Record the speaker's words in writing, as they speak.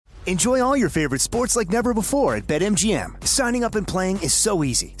Enjoy all your favorite sports like never before at BetMGM. Signing up and playing is so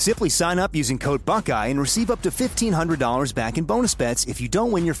easy. Simply sign up using code Buckeye and receive up to $1,500 back in bonus bets if you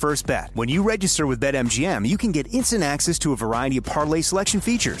don't win your first bet. When you register with BetMGM, you can get instant access to a variety of parlay selection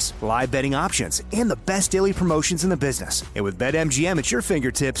features, live betting options, and the best daily promotions in the business. And with BetMGM at your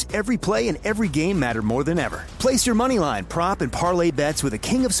fingertips, every play and every game matter more than ever. Place your moneyline, prop, and parlay bets with the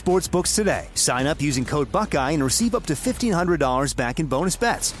king of sportsbooks today. Sign up using code Buckeye and receive up to $1,500 back in bonus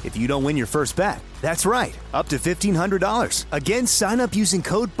bets if you don't win your first bet. That's right, up to $1,500. Again, sign up using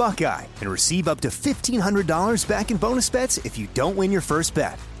code Buckeye and receive up to $1,500 back in bonus bets if you don't win your first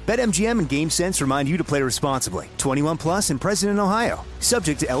bet. BetMGM and GameSense remind you to play responsibly. 21 plus and present in Ohio.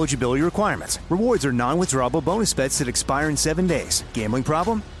 Subject to eligibility requirements. Rewards are non-withdrawable bonus bets that expire in 7 days. Gambling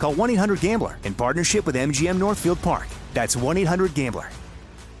problem? Call 1-800-GAMBLER in partnership with MGM Northfield Park. That's 1-800-GAMBLER.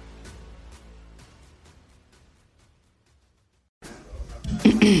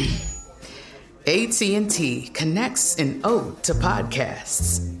 AT&T connects an ode to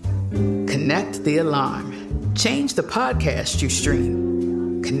podcasts. Connect the alarm. Change the podcast you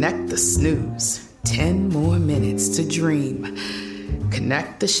stream. Connect the snooze. 10 more minutes to dream.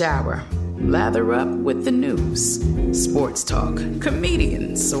 Connect the shower. Lather up with the news. Sports talk,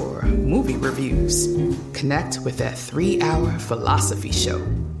 comedians, or movie reviews. Connect with that 3-hour philosophy show.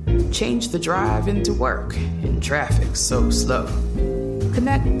 Change the drive into work in traffic so slow.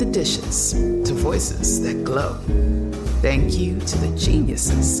 Connect the dishes to voices that glow. Thank you to the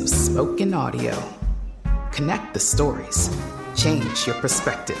geniuses of spoken audio. Connect the stories. Change your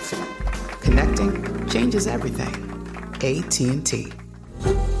perspective. Connecting changes everything. AT&T.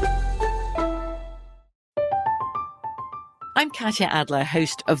 I'm Katya Adler,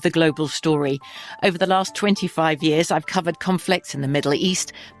 host of The Global Story. Over the last 25 years, I've covered conflicts in the Middle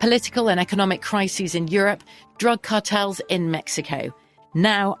East, political and economic crises in Europe, drug cartels in Mexico.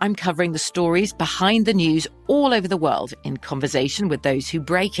 Now I'm covering the stories behind the news all over the world in conversation with those who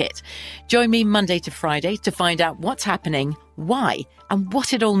break it. Join me Monday to Friday to find out what's happening, why, and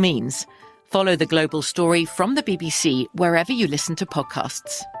what it all means. Follow The Global Story from the BBC wherever you listen to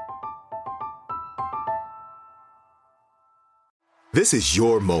podcasts. This is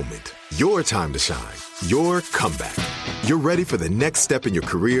your moment, your time to shine, your comeback. You're ready for the next step in your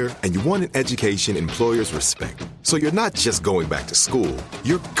career, and you want an education employers respect. So you're not just going back to school,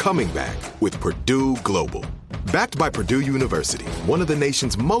 you're coming back with Purdue Global. Backed by Purdue University, one of the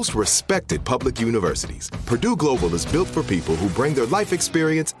nation's most respected public universities, Purdue Global is built for people who bring their life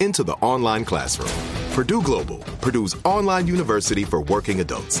experience into the online classroom. Purdue Global, Purdue's online university for working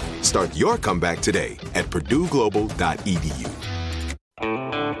adults. Start your comeback today at purdueglobal.edu.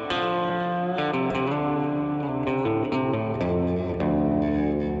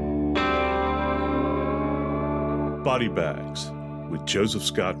 Body Bags with Joseph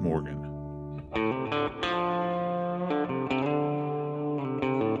Scott Morgan.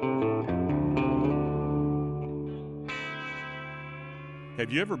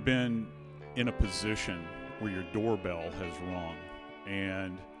 Have you ever been in a position where your doorbell has rung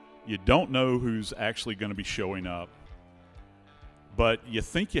and you don't know who's actually going to be showing up, but you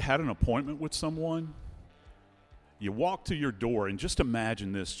think you had an appointment with someone? You walk to your door, and just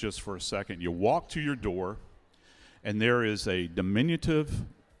imagine this just for a second. You walk to your door, and there is a diminutive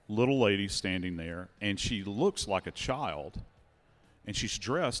little lady standing there, and she looks like a child, and she's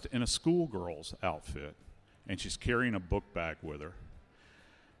dressed in a schoolgirl's outfit, and she's carrying a book bag with her.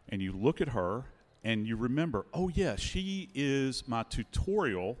 And you look at her, and you remember, oh, yeah, she is my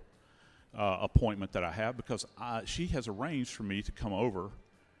tutorial appointment that I have, because she has arranged for me to come over,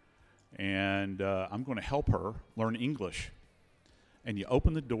 and I'm going to help her learn English. And you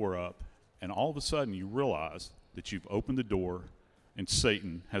open the door up, and all of a sudden you realize that you've opened the door and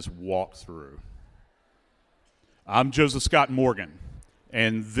Satan has walked through. I'm Joseph Scott Morgan,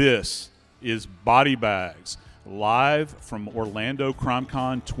 and this is Body Bags, live from Orlando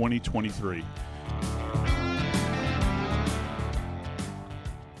CrimeCon 2023.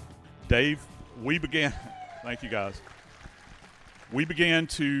 Dave, thank you guys. We began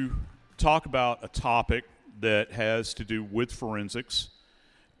to talk about a topic that has to do with forensics,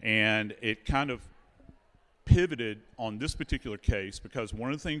 and it kind of pivoted on this particular case because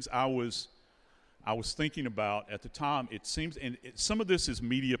one of the things I was thinking about at the time, it seems, and some of this is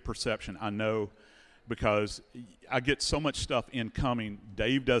media perception, I know, because I get so much stuff incoming.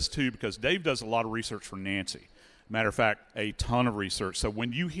 Dave does too, because Dave does a lot of research for Nancy. Matter of fact, a ton of research. So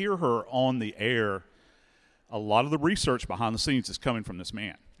when you hear her on the air, a lot of the research behind the scenes is coming from this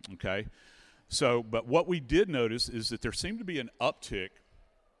man, okay? So, but what we did notice is that there seemed to be an uptick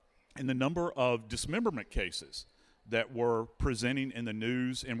in the number of dismemberment cases that were presenting in the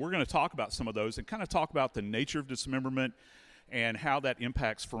news, and we're going to talk about some of those and kind of talk about the nature of dismemberment and how that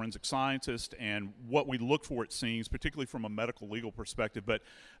impacts forensic scientists and what we look for at scenes, particularly from a medical legal perspective. But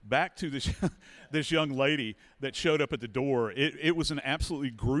back to this this young lady that showed up at the door, it was an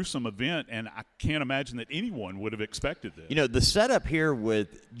absolutely gruesome event, and I can't imagine that anyone would have expected this. You know, the setup here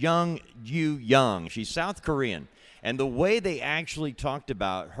with Young Yu Young, she's South Korean, and the way they actually talked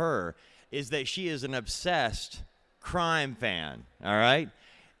about her is that she is an obsessed crime fan, all right?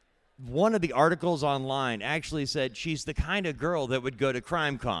 One of the articles online actually said she's the kind of girl that would go to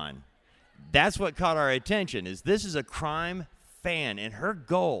CrimeCon. That's what caught our attention, is this is a crime fan, and her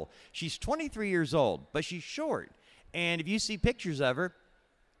goal, she's 23 years old, but she's short. And if you see pictures of her,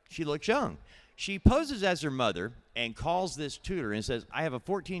 she looks young. She poses as her mother and calls this tutor and says, I have a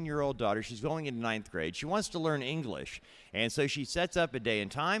 14-year-old daughter. She's going into 9th grade. She wants to learn English. And so she sets up a day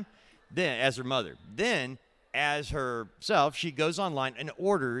and time then as her mother. Then, as herself, she goes online and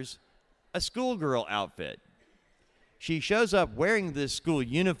orders a schoolgirl outfit. She shows up wearing this school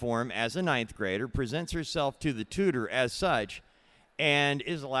uniform as a 9th grader, presents herself to the tutor as such, and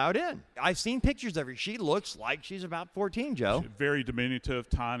is allowed in. I've seen pictures of her. She looks like she's about 14, Joe. Very diminutive,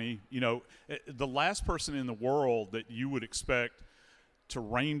 tiny. You know, the last person in the world that you would expect to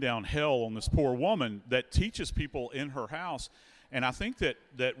rain down hell on this poor woman that teaches people in her house. And I think that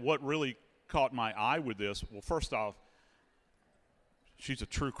what really caught my eye with this, well, first off, she's a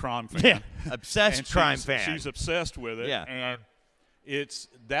true crime fan. Yeah, obsessed crime fan. She's obsessed with it. Yeah. And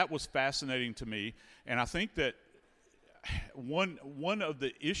that was fascinating to me. And I think that one of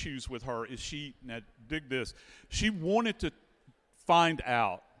the issues with her is now dig this, she wanted to find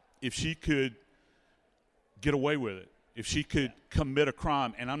out if she could get away with it, if she could commit a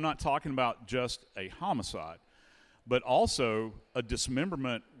crime. And I'm not talking about just a homicide, but also a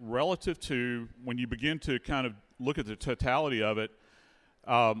dismemberment relative to, when you begin to kind of look at the totality of it,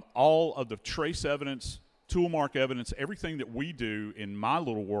 all of the trace evidence, tool mark evidence, everything that we do in my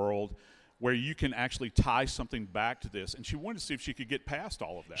little world where you can actually tie something back to this. And she wanted to see if she could get past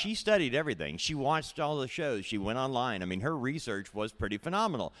all of that. She studied everything. She watched all the shows. She went online. I mean, her research was pretty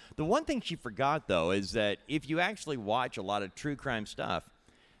phenomenal. The one thing she forgot, though, is that if you actually watch a lot of true crime stuff,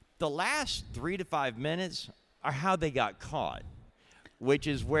 the last 3 to 5 minutes are how they got caught, which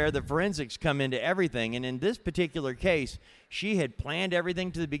is where the forensics come into everything. And in this particular case, she had planned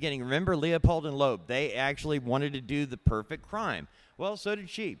everything to the beginning. Remember Leopold and Loeb? They actually wanted to do the perfect crime. Well, so did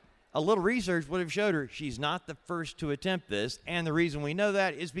she. A little research would have showed her she's not the first to attempt this, and the reason we know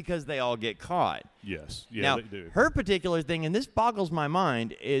that is because they all get caught. Yes. Yeah, now, they do. Her particular thing, and this boggles my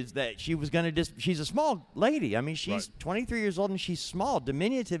mind, is that she was going to she's a small lady. I mean, she's 23 years old, and she's small.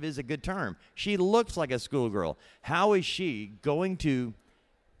 Diminutive is a good term. She looks like a schoolgirl. How is she going to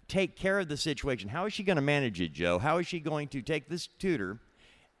take care of the situation? How is she going to manage it, Joe? How is she going to take this tutor,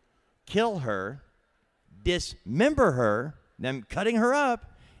 kill her, dismember her, then cutting her up,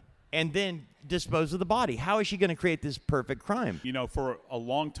 and then dispose of the body? How is she going to create this perfect crime? You know, for a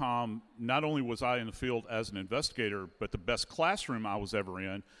long time, not only was I in the field as an investigator, but the best classroom I was ever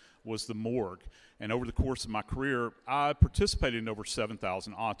in was the morgue. And over the course of my career, I participated in over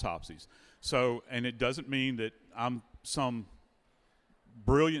 7,000 autopsies. So, and it doesn't mean that I'm some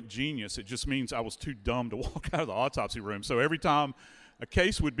brilliant genius. It just means I was too dumb to walk out of the autopsy room. So every time a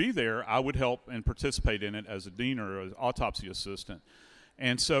case would be there, I would help and participate in it as a dean or an autopsy assistant.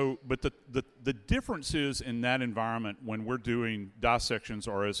 And so, but the difference is in that environment when we're doing dissections,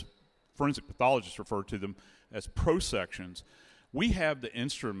 or as forensic pathologists refer to them as prosections, we have the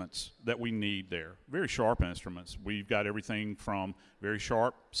instruments that we need there, very sharp instruments. We've got everything from very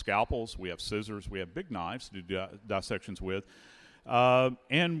sharp scalpels, we have scissors, we have big knives to do dissections with,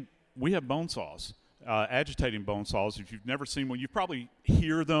 and we have bone saws. Agitating bone saws. If you've never seen one, you probably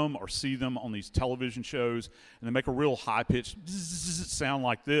hear them or see them on these television shows, and they make a real high-pitched sound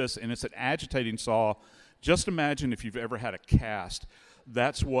like this, and it's an agitating saw. Just imagine if you've ever had a cast.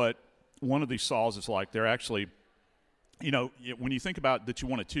 That's what one of these saws is like. They're actually, you know, when you think about that you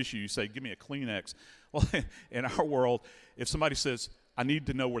want a tissue, you say, give me a Kleenex. Well, in our world, if somebody says, I need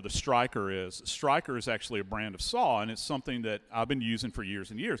to know where the Striker is. Striker is actually a brand of saw, and it's something that I've been using for years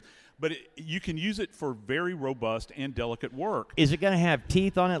and years. But you can use it for very robust and delicate work. Is it going to have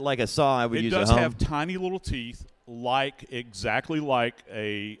teeth on it like a saw I would use at home? It does have tiny little teeth, exactly like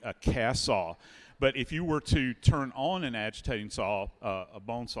a cast saw. But if you were to turn on an agitating saw, a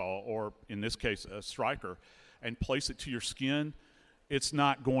bone saw, or in this case a Striker, and place it to your skin, it's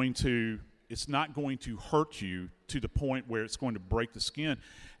not going to hurt you to the point where it's going to break the skin.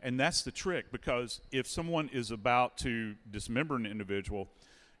 And that's the trick, because if someone is about to dismember an individual,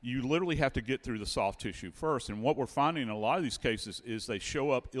 you literally have to get through the soft tissue first. And what we're finding in a lot of these cases is they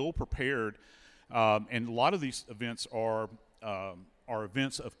show up ill-prepared, and a lot of these events are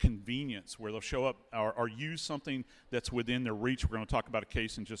events of convenience where they'll show up or use something that's within their reach. We're going to talk about a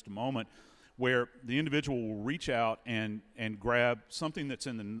case in just a moment where the individual will reach out and grab something that's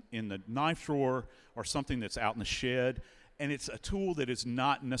in the knife drawer or something that's out in the shed, and it's a tool that is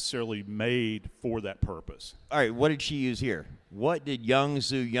not necessarily made for that purpose. All right, what did she use here? What did Young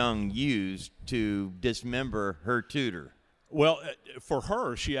Soo Young use to dismember her tutor? Well, for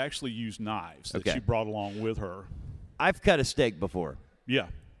her, she actually used knives that she brought along with her. I've cut a steak before. Yeah.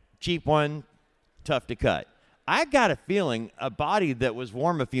 Cheap one, tough to cut. I got a feeling a body that was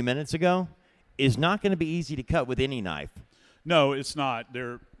warm a few minutes ago is not going to be easy to cut with any knife. No, it's not.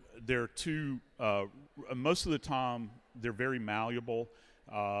 They're too most of the time they're very malleable.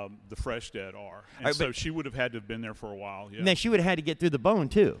 The fresh dead are. And right, so she would have had to have been there for a while. Yeah. Now, she would have had to get through the bone,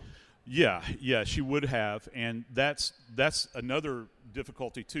 too. Yeah, she would have. And that's another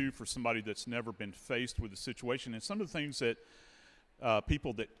difficulty, too, for somebody that's never been faced with a situation. And some of the things that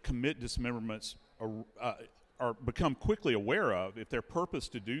people that commit dismemberments are become quickly aware of, if their purpose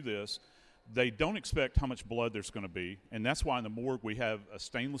to do this, they don't expect how much blood there's going to be. And that's why in the morgue we have a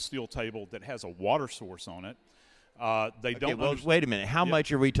stainless steel table that has a water source on it. Wait a minute. How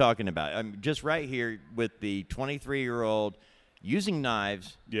much are we talking about? Just right here with the 23-year-old using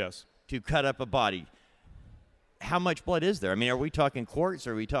knives to cut up a body. How much blood is there? I mean, are we talking quarts?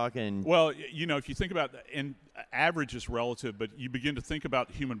 Are we talking? Well, if you think about and average is relative, but you begin to think about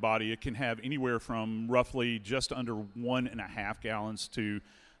the human body, it can have anywhere from roughly just under 1.5 gallons to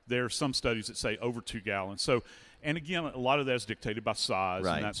there are some studies that say over 2 gallons. So, and again, a lot of that is dictated by size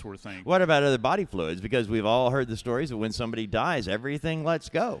and that sort of thing. What about other body fluids? Because we've all heard the stories that when somebody dies, everything lets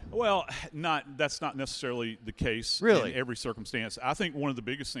go. Well, that's not necessarily the case really? In every circumstance. I think one of the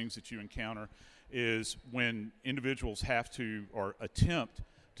biggest things that you encounter is when individuals have to or attempt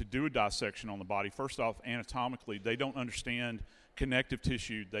to do a dissection on the body. First off, anatomically, they don't understand connective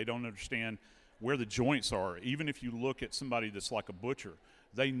tissue. They don't understand where the joints are. Even if you look at somebody that's like a butcher,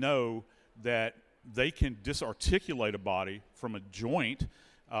 they know that they can disarticulate a body from a joint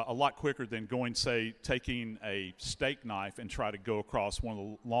a lot quicker than taking a steak knife and try to go across one of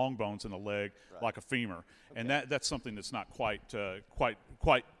the long bones in the leg like a femur. Okay. And that's something that's not quite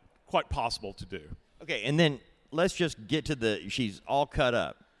possible to do. Okay, and then let's just get to she's all cut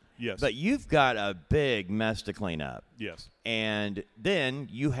up. Yes. But you've got a big mess to clean up. Yes. And then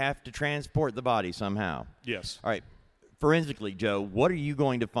you have to transport the body somehow. Yes. All right. Forensically, Joe, what are you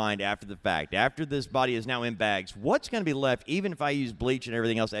going to find after the fact? After this body is now in bags, what's going to be left, even if I use bleach and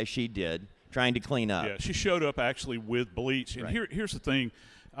everything else as she did, trying to clean up? Yeah, she showed up actually with bleach. And here's the thing.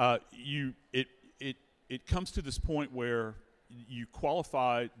 It comes to this point where you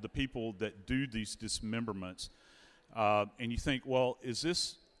qualify the people that do these dismemberments, and you think, well, is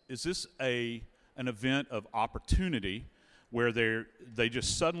this an event of opportunity where they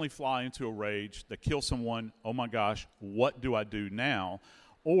just suddenly fly into a rage, they kill someone, oh my gosh, what do I do now?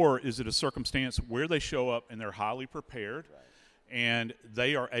 Or is it a circumstance where they show up and they're highly prepared and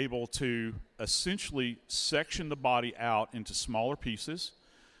they are able to essentially section the body out into smaller pieces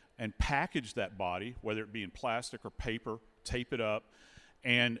and package that body, whether it be in plastic or paper, tape it up,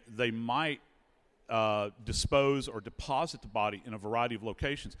 and they might dispose or deposit the body in a variety of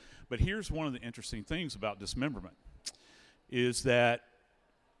locations. But here's one of the interesting things about dismemberment is that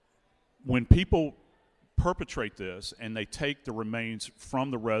when people perpetrate this and they take the remains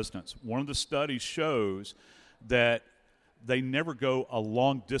from the residents, one of the studies shows that they never go a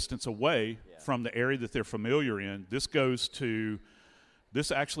long distance away from the area that they're familiar in. This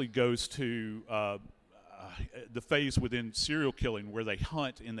actually goes to the phase within serial killing where they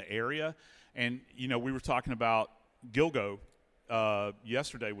hunt in the area. And, we were talking about Gilgo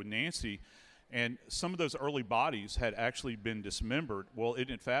yesterday with Nancy, and some of those early bodies had actually been dismembered. Well, isn't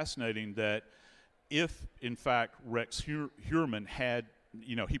it fascinating that if, in fact, Rex Heuermann had,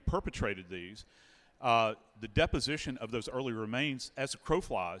 he perpetrated these, the deposition of those early remains, as the crow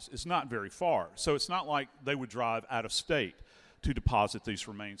flies, is not very far. So it's not like they would drive out of state to deposit these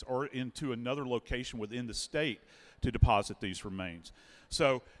remains or into another location within the state to deposit these remains.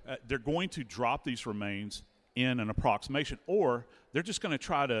 So they're going to drop these remains in an approximation, or they're just going to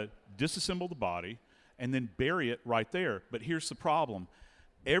try to disassemble the body and then bury it right there. But here's the problem.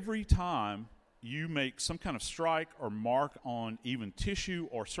 Every time you make some kind of strike or mark on even tissue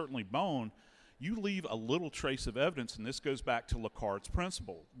or certainly bone, you leave a little trace of evidence, and this goes back to Lacard's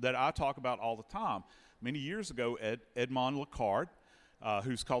principle that I talk about all the time. Many years ago, Edmond Lacard,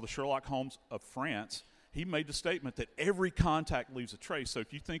 who's called the Sherlock Holmes of France, he made the statement that every contact leaves a trace. So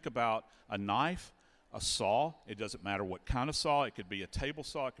if you think about a knife, a saw, it doesn't matter what kind of saw. It could be a table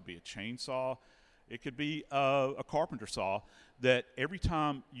saw, it could be a chainsaw, it could be a carpenter saw, that every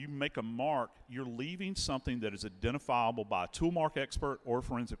time you make a mark, you're leaving something that is identifiable by a tool mark expert or a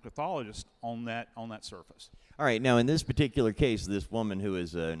forensic pathologist on that surface. All right, now in this particular case, this woman who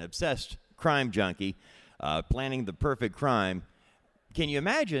is an obsessed crime junkie, planning the perfect crime, can you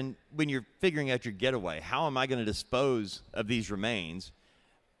imagine when you're figuring out your getaway, how am I going to dispose of these remains?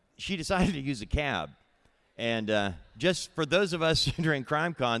 She decided to use a cab. And just for those of us during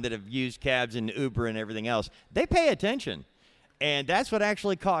CrimeCon that have used cabs and Uber and everything else, they pay attention. And that's what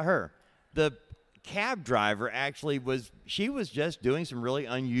actually caught her. The cab driver actually was just doing some really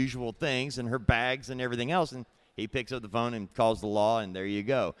unusual things in her bags and everything else. And he picks up the phone and calls the law, and there you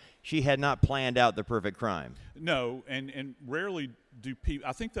go. She had not planned out the perfect crime. No, and rarely do people.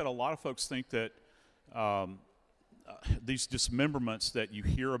 I think that a lot of folks think that these dismemberments that you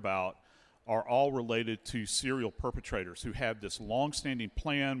hear about are all related to serial perpetrators who have this long-standing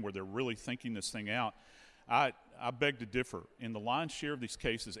plan where they're really thinking this thing out. I beg to differ. In the lion's share of these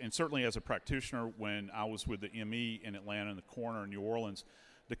cases, and certainly as a practitioner when I was with the ME in Atlanta and the coroner in New Orleans,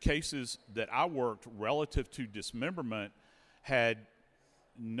 the cases that I worked relative to dismemberment had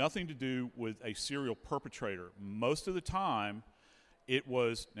nothing to do with a serial perpetrator. Most of the time, it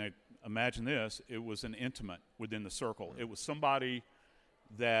was, now imagine this, it was an intimate within the circle. It was somebody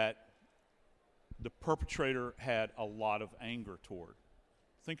that the perpetrator had a lot of anger toward.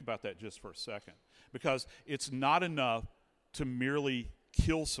 Think about that just for a second. Because it's not enough to merely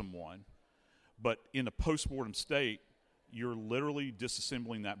kill someone, but in a post-mortem state, you're literally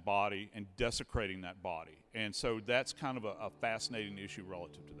disassembling that body and desecrating that body. And so that's kind of a fascinating issue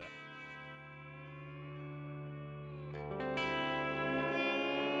relative to that.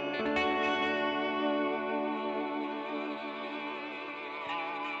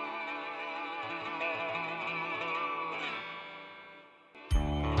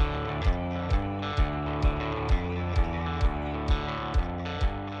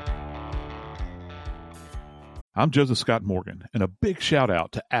 I'm Joseph Scott Morgan, and a big shout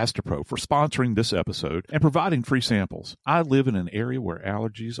out to Astapro for sponsoring this episode and providing free samples. I live in an area where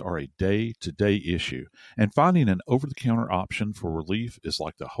allergies are a day-to-day issue, and finding an over-the-counter option for relief is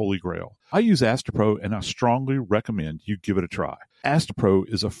like the holy grail. I use Astapro, and I strongly recommend you give it a try. Astapro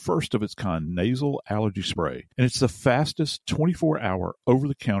is a first-of-its-kind nasal allergy spray, and it's the fastest 24-hour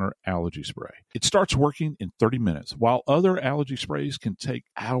over-the-counter allergy spray. It starts working in 30 minutes, while other allergy sprays can take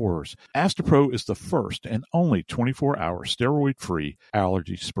hours. Astapro is the first and only 24-hour steroid-free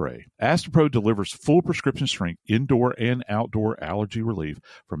allergy spray. Astapro delivers full prescription strength indoor and outdoor allergy relief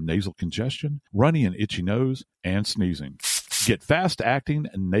from nasal congestion, runny and itchy nose, and sneezing. Get fast-acting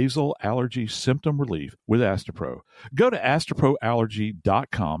nasal allergy symptom relief with Astapro. Go to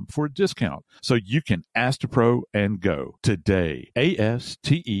astaproallergy.com for a discount so you can Astapro and go today.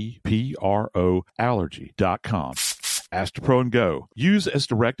 ASTEPRO allergy.com. Astapro and go. Use as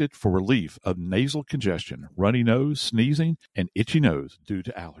directed for relief of nasal congestion, runny nose, sneezing, and itchy nose due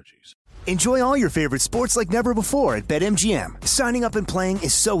to allergies. Enjoy all your favorite sports like never before at BetMGM. Signing up and playing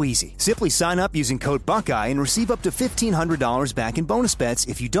is so easy. Simply sign up using code Buckeye and receive up to $1,500 back in bonus bets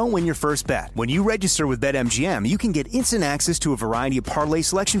if you don't win your first bet. When you register with BetMGM, you can get instant access to a variety of parlay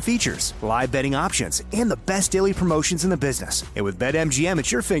selection features, live betting options, and the best daily promotions in the business. And with BetMGM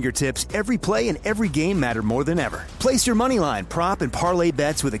at your fingertips, every play and every game matter more than ever. Place your moneyline, prop, and parlay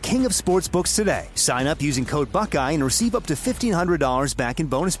bets with the king of sportsbooks today. Sign up using code Buckeye and receive up to $1,500 back in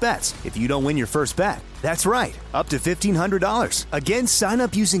bonus bets if you don't win your first bet. That's right, up to $1,500. Again, sign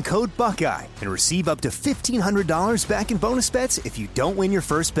up using code Buckeye and receive up to $1,500 back in bonus bets if you don't win your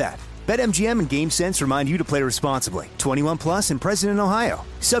first bet. BetMGM and GameSense remind you to play responsibly. 21 plus and present in Ohio.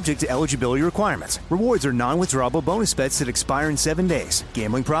 Subject to eligibility requirements. Rewards are non-withdrawable bonus bets that expire in 7 days.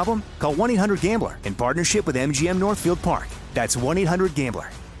 Gambling problem? Call 1-800-GAMBLER in partnership with MGM Northfield Park. That's 1-800-GAMBLER.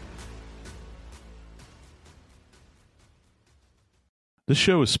 This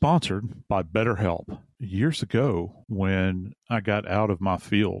show is sponsored by BetterHelp. Years ago, when I got out of my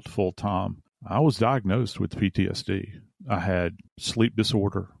field full-time, I was diagnosed with PTSD. I had sleep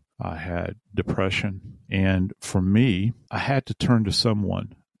disorder. I had depression. And for me, I had to turn to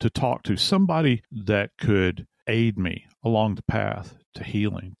someone to talk to, somebody that could aid me along the path to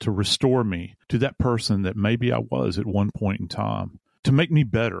healing, to restore me to that person that maybe I was at one point in time, to make me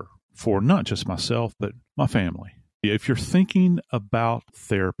better for not just myself, but my family. If you're thinking about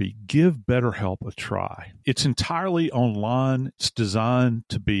therapy, give BetterHelp a try. It's entirely online. It's designed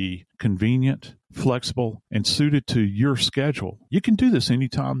to be convenient, flexible, and suited to your schedule. You can do this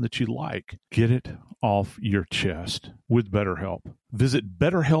anytime that you like. Get it off your chest with BetterHelp. Visit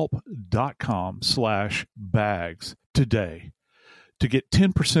BetterHelp.com/bags today to get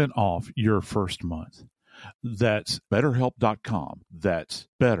 10% off your first month. That's BetterHelp.com. That's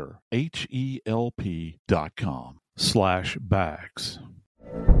better, HELP.com/bags.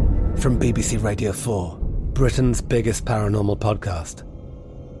 From BBC Radio 4, Britain's biggest paranormal podcast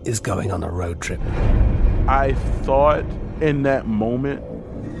is going on a road trip. I thought in that moment,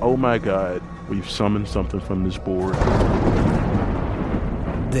 oh my God, we've summoned something from this board.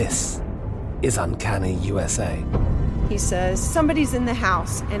 This is Uncanny USA. He says, somebody's in the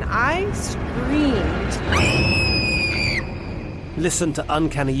house, and I screamed. Listen to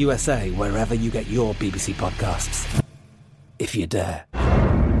Uncanny USA wherever you get your BBC podcasts, if you dare.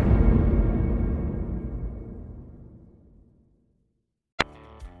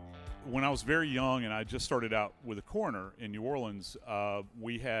 When I was very young and I just started out with a coroner in New Orleans,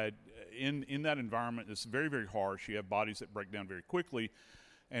 we had, in that environment, it's very, very harsh. You have bodies that break down very quickly,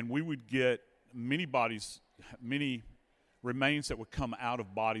 and we would get many remains that would come out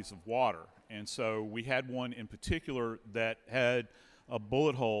of bodies of water. And so we had one in particular that had a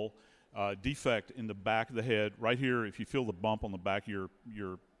bullet hole defect in the back of the head. Right here, if you feel the bump on the back of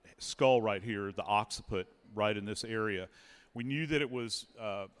your skull right here, the occiput right in this area, we knew that it was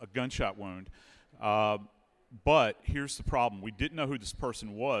a gunshot wound. But here's the problem. We didn't know who this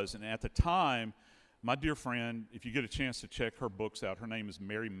person was. And at the time, my dear friend, if you get a chance to check her books out, her name is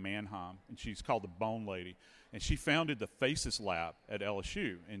Mary Manheim, and she's called the Bone Lady. And she founded the Faces Lab at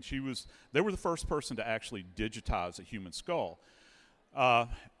LSU. And they were the first person to actually digitize a human skull.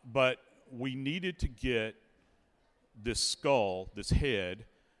 But we needed to get this skull, this head,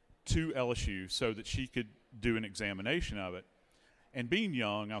 to LSU so that she could do an examination of it. And being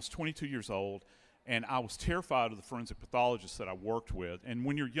young, I was 22 years old, and I was terrified of the forensic pathologist that I worked with. And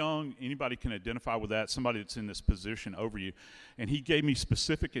when you're young, anybody can identify with that, somebody that's in this position over you. And he gave me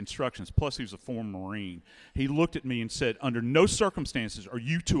specific instructions, plus he was a former Marine. He looked at me and said, under no circumstances are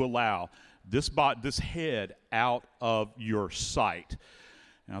you to allow this head out of your sight.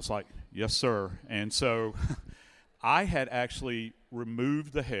 And I was like, yes, sir. And so I had actually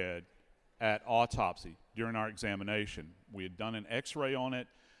removed the head at autopsy during our examination. We had done an x-ray on it.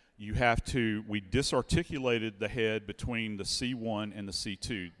 We disarticulated the head between the C1 and the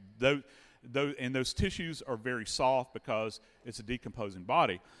C2. And those tissues are very soft because it's a decomposing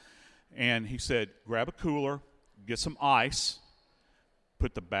body. And he said, grab a cooler, get some ice,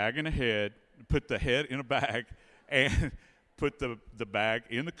 put the head in a bag, and put the bag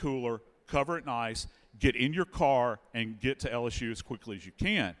in the cooler, cover it in ice, get in your car, and get to LSU as quickly as you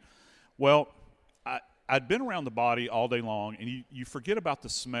can. Well, I'd been around the body all day long, and you forget about the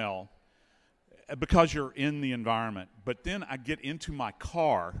smell because you're in the environment. But then I get into my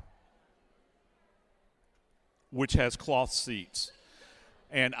car, which has cloth seats,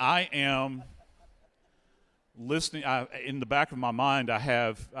 and I am listening. In the back of my mind, I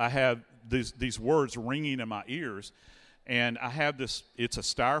have these words ringing in my ears, and I have this. It's a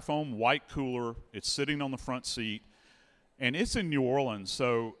styrofoam white cooler. It's sitting on the front seat. And it's in New Orleans,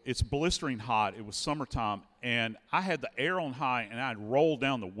 so it's blistering hot. It was summertime, and I had the air on high, and I'd roll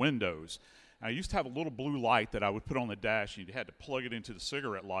down the windows. And I used to have a little blue light that I would put on the dash, and you had to plug it into the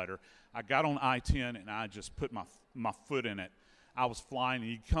cigarette lighter. I got on I-10, and I just put my foot in it. I was flying,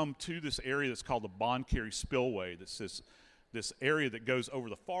 and you come to this area that's called the Bon Carré Spillway. That's this area that goes over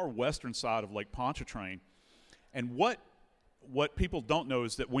the far western side of Lake Pontchartrain. And what people don't know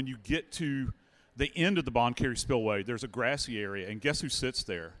is that when you get to the end of the Bon Carré Spillway, there's a grassy area, and guess who sits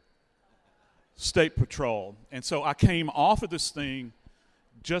there? State Patrol. And so I came off of this thing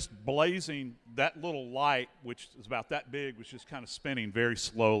just blazing. That little light, which is about that big, was just kind of spinning very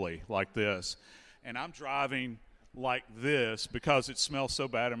slowly like this. And I'm driving like this because it smells so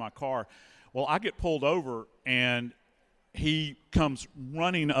bad in my car. Well, I get pulled over, and he comes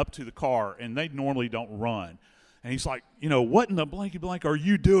running up to the car, and they normally don't run. And he's like, what in the blanky blank are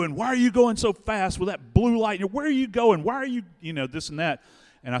you doing? Why are you going so fast with that blue light? Where are you going? Why are you, this and that?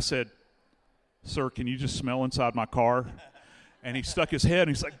 And I said, sir, can you just smell inside my car? And he stuck his head, and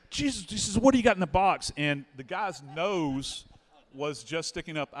he's like, Jesus, he says, what do you got in the box? And the guy's nose was just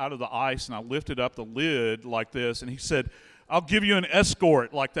sticking up out of the ice, and I lifted up the lid like this, and he said, I'll give you an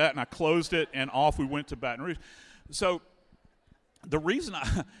escort like that. And I closed it, and off we went to Baton Rouge. So the reason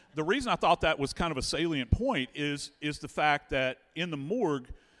I thought that was kind of a salient point is the fact that in the morgue,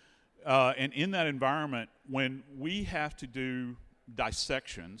 And in that environment, when we have to do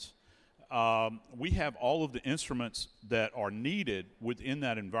dissections, we have all of the instruments that are needed within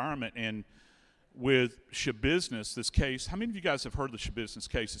that environment. And with Shabiznis, this case, how many of you guys have heard the Shabiznis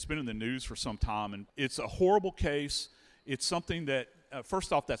case? It's been in the news for some time, and it's a horrible case. It's something that,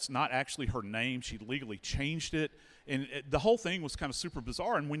 first off, that's not actually her name. She legally changed it. And the whole thing was kind of super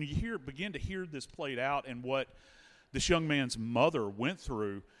bizarre. And when you begin to hear this played out and what this young man's mother went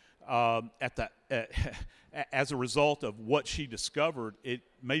through as a result of what she discovered, it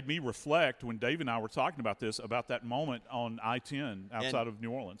made me reflect when Dave and I were talking about this, about that moment on I-10 outside of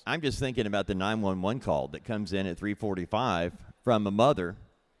New Orleans. I'm just thinking about the 911 call that comes in at 3:45 from a mother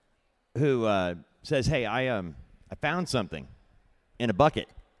who says, hey, I found something in a bucket.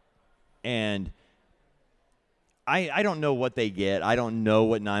 And I don't know what they get. I don't know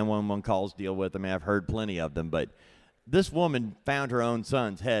what 911 calls deal with. I mean, I've heard plenty of them, but this woman found her own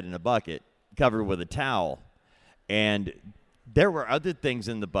son's head in a bucket covered with a towel. And there were other things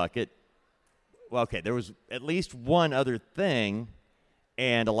in the bucket. Well, okay, there was at least one other thing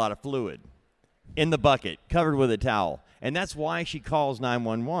and a lot of fluid in the bucket covered with a towel. And that's why she calls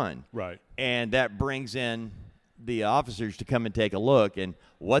 911. Right. And that brings in the officers to come and take a look. And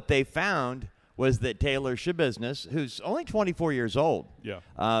what they found was that Taylor Shabiznis, who's only 24 years old. Yeah.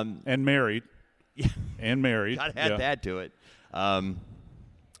 And married. Yeah. And married. Got to add that to it.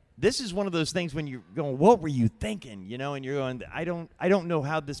 This is one of those things when you're going, what were you thinking? You know, and you're going, I don't know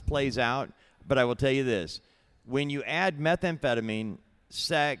how this plays out, but I will tell you this. When you add methamphetamine,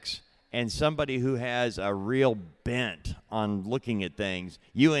 sex, and somebody who has a real bent on looking at things,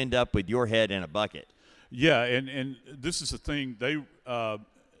 you end up with your head in a bucket. Yeah, and this is the thing.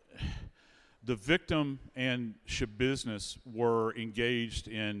 The victim and Shabiznis were engaged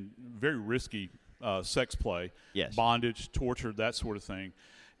in very risky sex play, yes, bondage, torture, that sort of thing.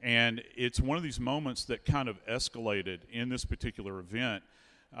 And it's one of these moments that kind of escalated in this particular event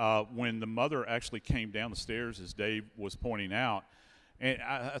when the mother actually came down the stairs, as Dave was pointing out. And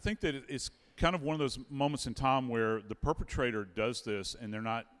I think that it's kind of one of those moments in time where the perpetrator does this and they're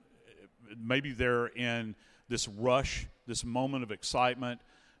not – maybe they're in this rush, this moment of excitement.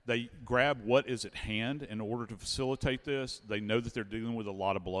 They grab what is at hand in order to facilitate this. They know that they're dealing with a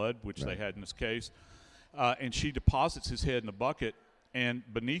lot of blood, which they had in this case. And she deposits his head in a bucket, and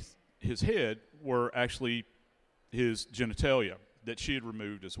beneath his head were actually his genitalia that she had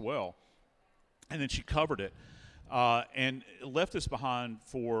removed as well. And then she covered it and left this behind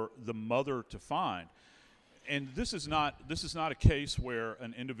for the mother to find. And this is not a case where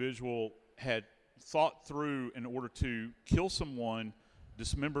an individual had thought through in order to kill someone,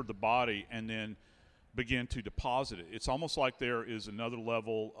 dismember the body, and then begin to deposit it. It's almost like there is another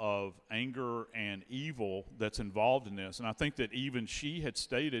level of anger and evil that's involved in this. And I think that even she had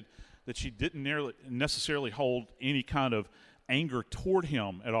stated that she didn't necessarily hold any kind of anger toward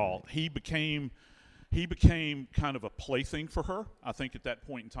him at all. He became kind of a plaything for her, I think, at that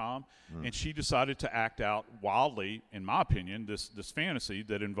point in time. And she decided to act out wildly, in my opinion, this fantasy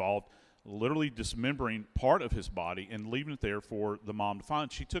that involved literally dismembering part of his body and leaving it there for the mom to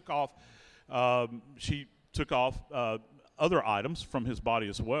find. She took off other items from his body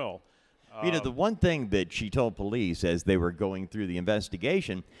as well. You know, the one thing that she told police as they were going through the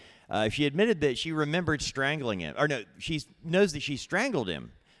investigation, she admitted that she remembered strangling him. Or no, she knows that she strangled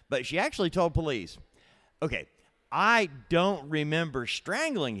him. But she actually told police, okay, I don't remember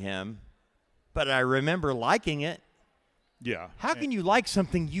strangling him, but I remember liking it. Yeah. How can you like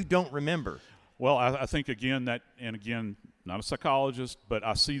something you don't remember? Well, I think, again, not a psychologist, but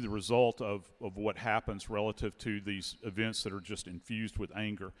I see the result of what happens relative to these events that are just infused with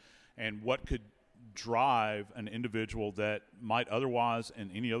anger and what could drive an individual that might otherwise,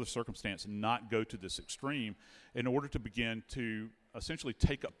 in any other circumstance, not go to this extreme in order to begin to essentially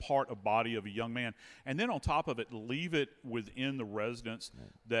take apart a body of a young man. And then on top of it, leave it within the residence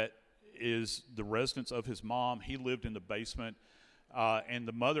that is the residence of his mom. He lived in the basement, and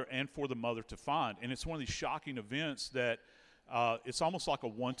for the mother to find. And it's one of these shocking events that it's almost like a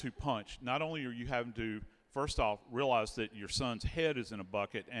 1-2 punch. Not only are you having to, first off, realize that your son's head is in a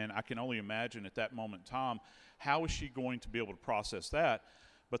bucket, and I can only imagine at that moment in time, how is she going to be able to process that?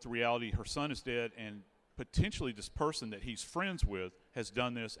 But the reality, her son is dead, and potentially this person that he's friends with has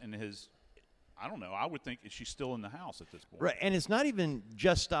done this and has, I don't know, I would think she's still in the house at this point. Right, and it's not even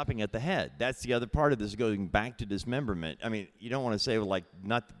just stopping at the head. That's the other part of this, going back to dismemberment. I mean, you don't want to say,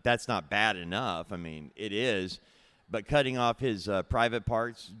 that's not bad enough. I mean, it is. But cutting off his private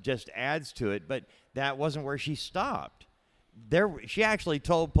parts just adds to it. But that wasn't where she stopped. She actually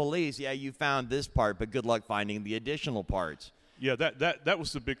told police, yeah, you found this part, but good luck finding the additional parts. Yeah, that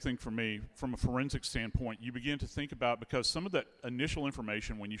was the big thing for me from a forensic standpoint. You begin to think about, because some of that initial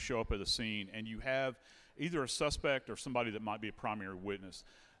information when you show up at a scene and you have either a suspect or somebody that might be a primary witness,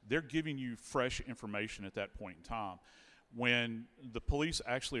 they're giving you fresh information at that point in time. When the police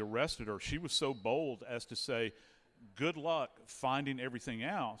actually arrested her, she was so bold as to say, good luck finding everything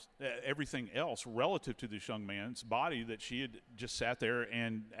else relative to this young man's body that she had just sat there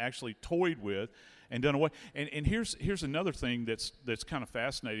and actually toyed with and done away. And here's another thing that's kind of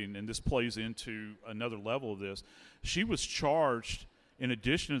fascinating, and this plays into another level of this. She was charged, in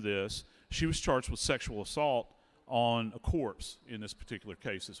addition to this, she was charged with sexual assault on a corpse in this particular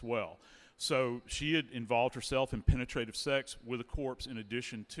case as well. So she had involved herself in penetrative sex with a corpse in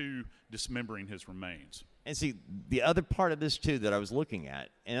addition to dismembering his remains. And see, the other part of this, too, that I was looking at,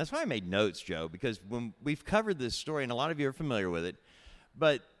 and that's why I made notes, Joe, because when we've covered this story, and a lot of you are familiar with it,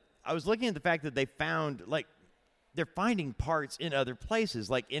 but I was looking at the fact that they found, like, they're finding parts in other places,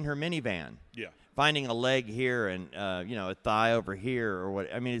 like in her minivan. Yeah. Finding a leg here and, a thigh over here or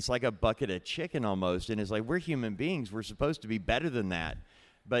what. I mean, it's like a bucket of chicken almost, and it's like, we're human beings. We're supposed to be better than that.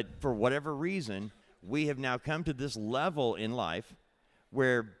 But for whatever reason, we have now come to this level in life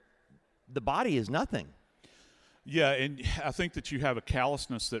where the body is nothing. Yeah, and I think that you have a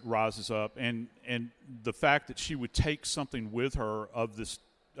callousness that rises up, and the fact that she would take something with her of this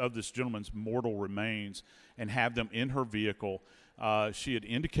gentleman's mortal remains and have them in her vehicle. She had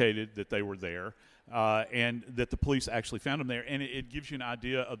indicated that they were there, and that the police actually found them there, and it gives you an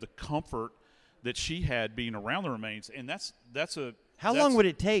idea of the comfort that she had being around the remains, and that's a. How long would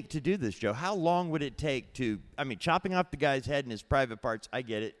it take to do this, Joe? How long would it take to, chopping off the guy's head and his private parts, I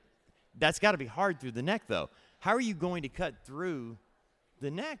get it. That's got to be hard through the neck, though. How are you going to cut through the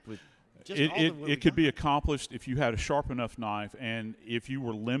neck with just all the wood? It could be accomplished if you had a sharp enough knife, and if you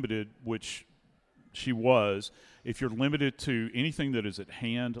were limited, which she was, if you're limited to anything that is at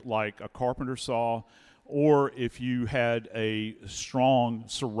hand, like a carpenter saw, or if you had a strong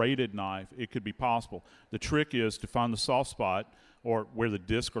serrated knife, it could be possible. The trick is to find the soft spot, or where the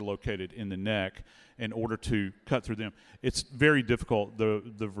discs are located in the neck, in order to cut through them. It's very difficult. The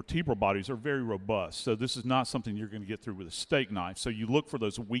vertebral bodies are very robust, so this is not something you're going to get through with a steak knife. So you look for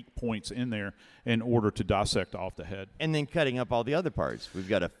those weak points in there in order to dissect off the head. And then cutting up all the other parts. We've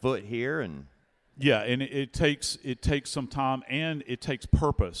got a foot here, and yeah, and it takes some time, and it takes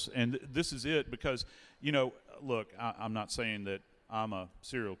purpose. And this is it, because, look, I'm not saying that I'm a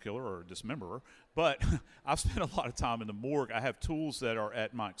serial killer or a dismemberer, but I've spent a lot of time in the morgue. I have tools that are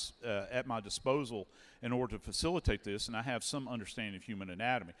at my disposal in order to facilitate this, and I have some understanding of human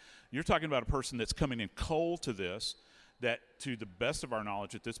anatomy. You're talking about a person that's coming in cold to this, that to the best of our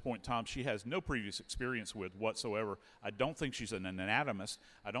knowledge at this point in time, she has no previous experience with whatsoever. I don't think she's an anatomist.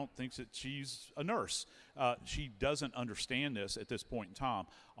 I don't think that she's a nurse. She doesn't understand this at this point in time.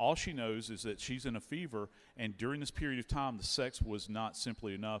 All she knows is that she's in a fever, and during this period of time, the sex was not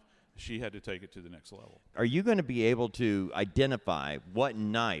simply enough. She had to take it to the next level. Are you going to be able to identify what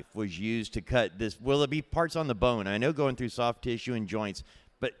knife was used to cut this? Will it be parts on the bone? I know going through soft tissue and joints,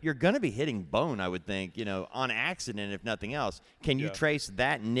 but you're going to be hitting bone, I would think, on accident, if nothing else. Can you trace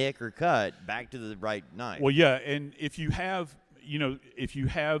that nick or cut back to the right knife? Well, yeah, and if you have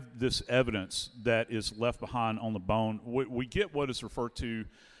this evidence that is left behind on the bone, we get what is referred to.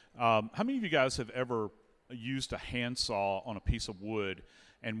 How many of you guys have ever used a handsaw on a piece of wood,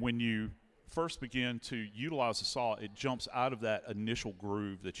 and when you first begin to utilize the saw, it jumps out of that initial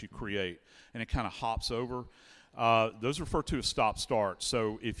groove that you create, and it kind of hops over? Those are referred to as stop-start.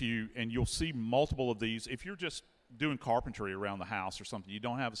 So you'll see multiple of these. If you're just doing carpentry around the house or something, you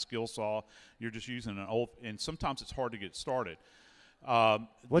don't have a skill saw, you're just using an old, and sometimes it's hard to get started.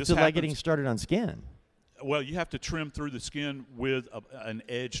 What's it like getting started on skin? Well, you have to trim through the skin with an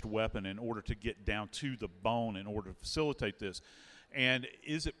edged weapon in order to get down to the bone in order to facilitate this. And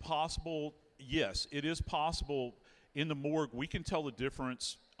is it possible? Yes, it is possible. In the morgue, we can tell the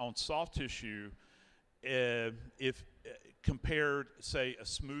difference on soft tissue if compared, say, a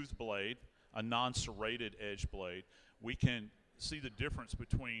smooth blade, a non-serrated edge blade. We can see the difference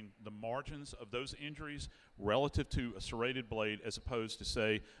between the margins of those injuries relative to a serrated blade as opposed to,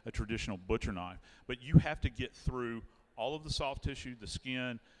 say, a traditional butcher knife. But you have to get through all of the soft tissue, the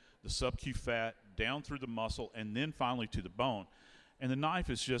skin, the subcu fat, down through the muscle, and then finally to the bone. And the knife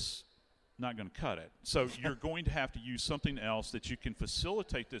is just not going to cut it. So you're going to have to use something else that you can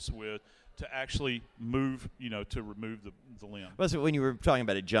facilitate this with to actually move, to remove the limb. Well, so when you were talking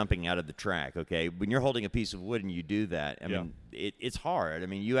about it jumping out of the track, okay, when you're holding a piece of wood and you do that, I mean, it's hard. I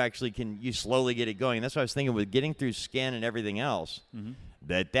mean, you actually you slowly get it going. That's what I was thinking with getting through skin and everything else,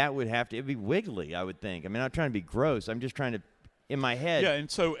 that would have to, it'd be wiggly, I would think. I mean, I'm not trying to be gross. I'm just trying to in my head. Yeah,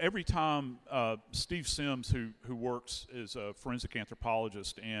 and so every time Steve Sims, who works as a forensic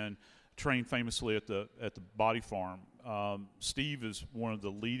anthropologist and trained famously at the Body Farm, Steve is one of the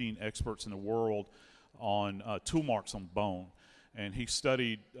leading experts in the world on tool marks on bone, and he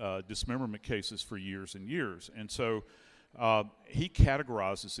studied dismemberment cases for years and years, and so he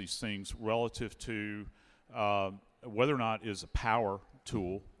categorizes these things relative to whether or not is a power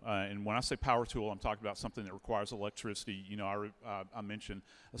tool. And when I say power tool, I'm talking about something that requires electricity. You know, I mentioned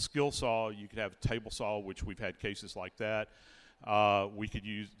a skill saw. You could have a table saw, which we've had cases like that.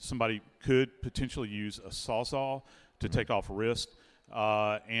 Somebody could potentially use a sawzall to take off a wrist,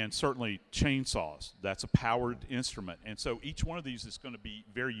 and certainly chainsaws. That's a powered instrument. And so each one of these is going to be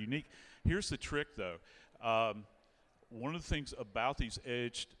very unique. Here's the trick, though. One of the things about these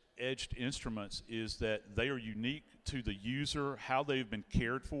edged instruments is that they are unique to the user, how they've been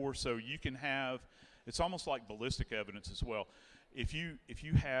cared for. So you can have, it's almost like ballistic evidence as well. If you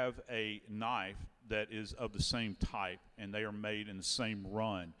have a knife that is of the same type and they are made in the same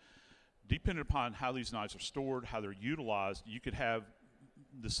run, depending upon how these knives are stored, how they're utilized, you could have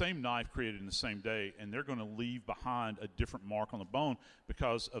the same knife created in the same day, and they're going to leave behind a different mark on the bone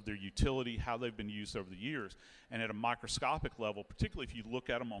because of their utility, how they've been used over the years. And at a microscopic level, particularly if you look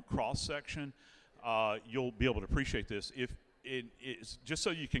at them on cross-section, you'll be able to appreciate this. If it's just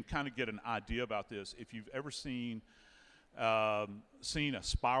so you can kind of get an idea about this, if you've ever seen a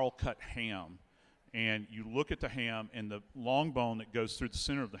spiral-cut ham, and you look at the ham and the long bone that goes through the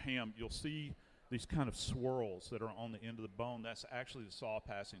center of the ham, you'll see these kind of swirls that are on the end of the bone. That's actually the saw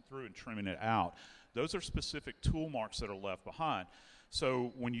passing through and trimming it out. Those are specific tool marks that are left behind.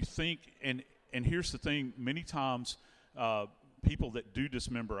 So when you think, and here's the thing, many times people that do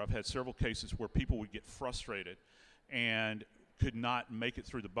dismember, I've had several cases where people would get frustrated and could not make it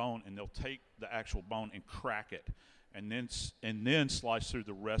through the bone, and they'll take the actual bone and crack it, and then slice through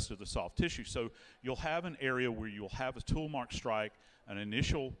the rest of the soft tissue. So you'll have an area where you'll have a tool mark strike, an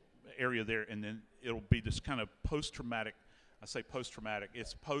initial area there, and then it'll be this kind of post-traumatic, I say post-traumatic,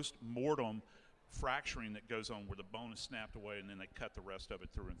 it's post-mortem fracturing that goes on where the bone is snapped away, and then they cut the rest of it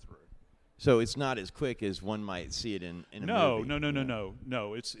through and through. So it's not as quick as one might see it in a movie.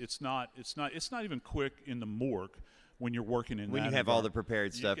 No. It's not even quick in the morgue when you're working in when that you have all the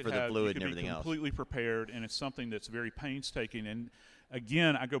prepared stuff for the fluid and everything else. Completely prepared, and it's something that's very painstaking. And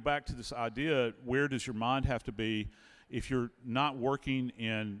again, I go back to this idea: where does your mind have to be if you're not working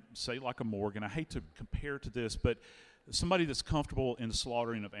in, say, like a morgue? And I hate to compare to this, but somebody that's comfortable in the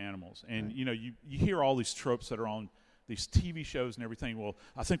slaughtering of animals. And right. you know, you hear all these tropes that are on these TV shows and everything. Well,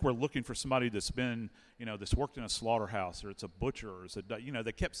 I think we're looking for somebody that's been, that's worked in a slaughterhouse, or it's a butcher, or it's a,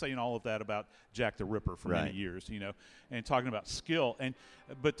 they kept saying all of that about Jack the Ripper for right. many years, and talking about skill.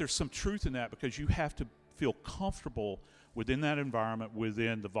 But there's some truth in that, because you have to feel comfortable within that environment,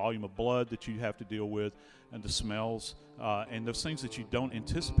 within the volume of blood that you have to deal with, and the smells, and those things that you don't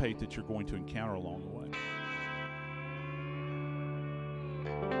anticipate that you're going to encounter along the way.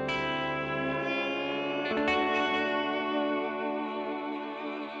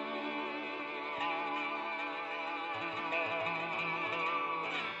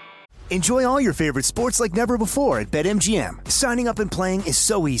 Enjoy all your favorite sports like never before at BetMGM. Signing up and playing is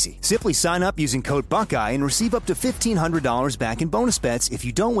so easy. Simply sign up using code Buckeye and receive up to $1,500 back in bonus bets if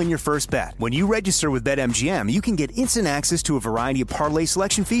you don't win your first bet. When you register with BetMGM, you can get instant access to a variety of parlay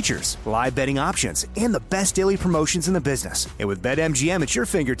selection features, live betting options, and the best daily promotions in the business. And with BetMGM at your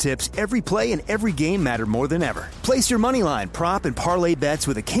fingertips, every play and every game matter more than ever. Place your moneyline, prop, and parlay bets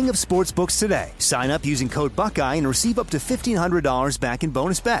with the king of sportsbooks today. Sign up using code Buckeye and receive up to $1,500 back in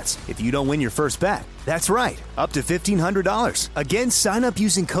bonus bets if you don't win your first bet. That's right, up to $1,500. Again, sign up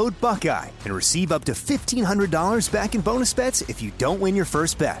using code Buckeye and receive up to $1,500 back in bonus bets if you don't win your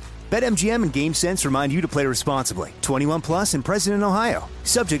first bet. BetMGM and GameSense remind you to play responsibly. 21 plus and present in Ohio.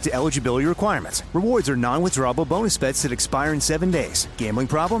 Subject to eligibility requirements. Rewards are non-withdrawable bonus bets that expire in 7 days. Gambling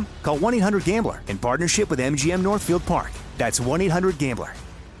problem? Call 1-800-GAMBLER in partnership with MGM Northfield Park. That's 1-800-GAMBLER.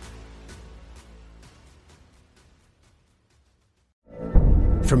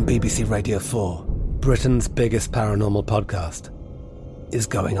 From BBC Radio 4, Britain's biggest paranormal podcast is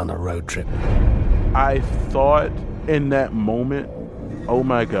going on a road trip. I thought in that moment, oh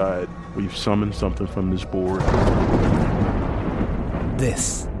my God, we've summoned something from this board.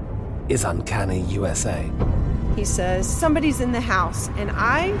 This is Uncanny USA. He says, somebody's in the house, and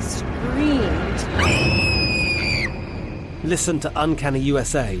I screamed. Listen to Uncanny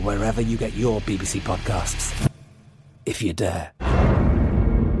USA wherever you get your BBC podcasts, if you dare.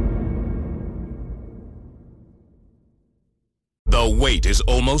 The wait is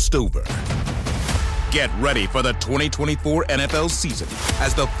almost over. Get ready for the 2024 NFL season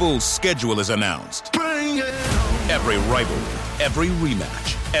as the full schedule is announced. Every rivalry, every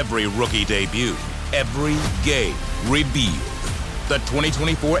rematch, every rookie debut, every game revealed. The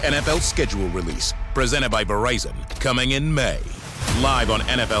 2024 NFL schedule release, presented by Verizon, coming in May. Live on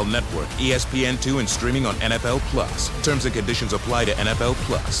NFL Network, ESPN2, and streaming on NFL Plus. Terms and conditions apply to NFL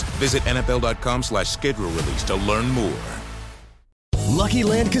Plus. Visit NFL.com/schedule release to learn more. Lucky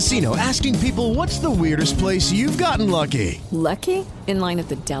Land Casino, asking people, what's the weirdest place you've gotten lucky? Lucky? In line at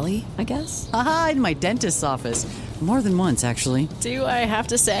the deli, I guess? Aha, in my dentist's office. More than once, actually. Do I have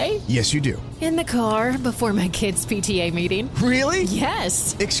to say? Yes, you do. In the car before my kids' PTA meeting. Really?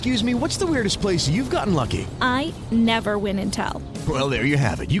 Yes. Excuse me, what's the weirdest place you've gotten lucky? I never win and tell. Well, there you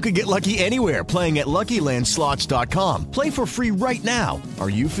have it. You can get lucky anywhere, playing at LuckyLandSlots.com. Play for free right now. Are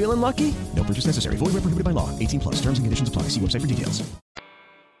you feeling lucky? No purchase necessary. Void where prohibited by law. 18 plus. Terms and conditions apply. See website for details.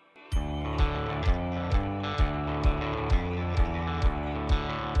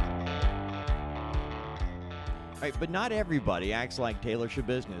 Right, but not everybody acts like Taylor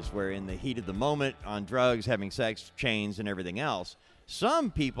Schabusiness, where in the heat of the moment, on drugs, having sex, chains, and everything else,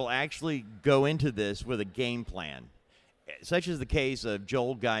 some people actually go into this with a game plan, such as the case of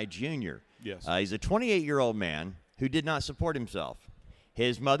Joel Guy Jr. Yes. He's a 28-year-old man who did not support himself.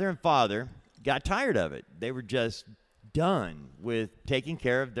 His mother and father got tired of it. They were just done with taking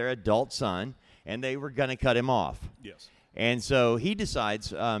care of their adult son, and they were going to cut him off. Yes. And so he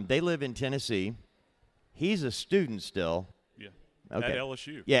decides, they live in Tennessee. He's a student still. Yeah. Okay. At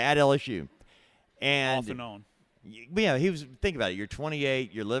LSU. Yeah, at LSU. And off and on. Yeah, think about it. You're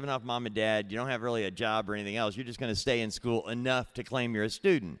 28, you're living off mom and dad, you don't have really a job or anything else. You're just going to stay in school enough to claim you're a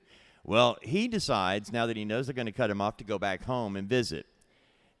student. Well, he decides, now that he knows they're going to cut him off, to go back home and visit.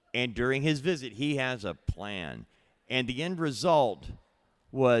 And during his visit, he has a plan. And the end result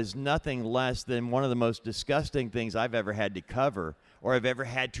was nothing less than one of the most disgusting things I've ever had to cover or I've ever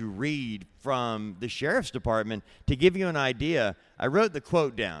had to read from the sheriff's department. To give you an idea, I wrote the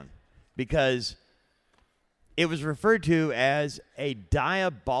quote down because it was referred to as a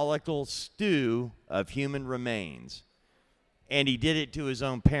diabolical stew of human remains. And he did it to his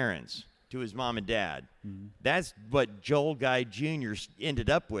own parents, to his mom and dad. Mm-hmm. That's what Joel Guy Jr. ended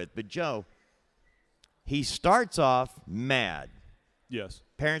up with. But Joe, he starts off mad. Yes.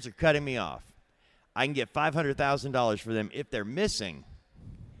 Parents are cutting me off. I can get $500,000 for them if they're missing.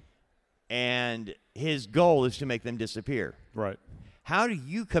 And his goal is to make them disappear. Right. How do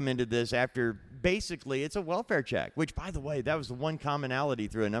you come into this after basically it's a welfare check, which, by the way, that was the one commonality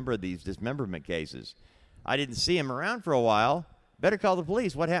through a number of these dismemberment cases. I didn't see him around for a while. Better call the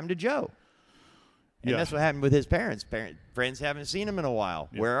police. What happened to Joe? And that's what happened with his parents. Friends haven't seen him in a while.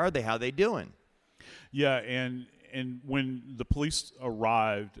 Yeah. Where are they? How they doing? Yeah, and when the police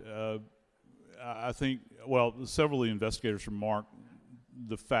arrived, I think, several of the investigators remarked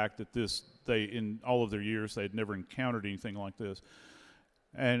the fact that they in all of their years, they had never encountered anything like this.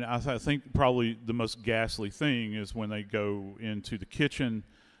 And I think probably the most ghastly thing is when they go into the kitchen.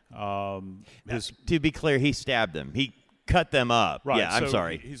 To be clear, he stabbed them. He cut them up. Right. Yeah, I'm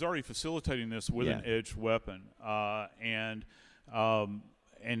sorry. He's already facilitating this with an edged weapon, and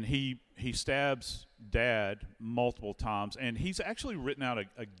he stabs Dad multiple times, and he's actually written out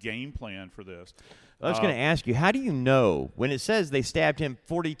a game plan for this. I was going to ask you, how do you know when it says they stabbed him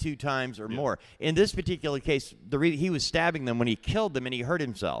 42 times or more? In this particular case, he was stabbing them when he killed them and he hurt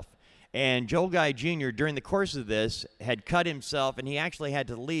himself. And Joel Guy Jr., during the course of this, had cut himself, and he actually had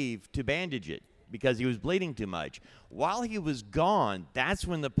to leave to bandage it because he was bleeding too much. While he was gone, that's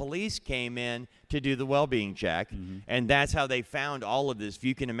when the police came in to do the well-being check, and that's how they found all of this. If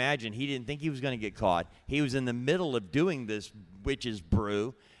you can imagine, he didn't think he was going to get caught. He was in the middle of doing this witch's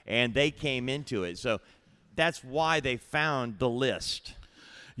brew, and they came into it. So that's why they found the list.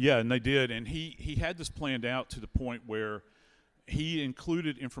 Yeah, and they did. And he had this planned out to the point where he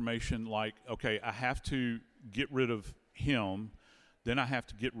included information like, okay, I have to get rid of him, then I have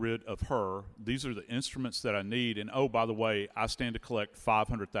to get rid of her. These are the instruments that I need. And, oh, by the way, I stand to collect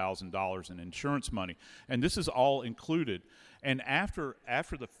 $500,000 in insurance money. And this is all included. And after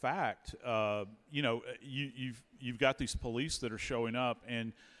the fact, you've got these police that are showing up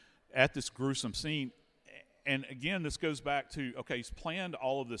and at this gruesome scene. And, again, this goes back to, okay, he's planned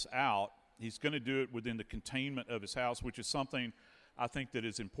all of this out. He's going to do it within the containment of his house, which is something I think that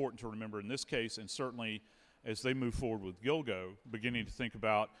is important to remember in this case, and certainly as they move forward with Gilgo, beginning to think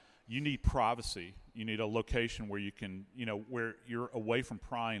about you need privacy. You need a location where you can, where you're away from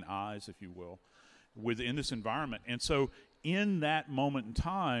prying eyes, if you will, within this environment. And so in that moment in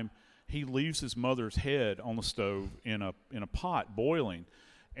time, he leaves his mother's head on the stove in a pot boiling.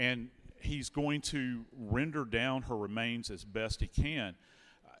 And he's going to render down her remains as best he can.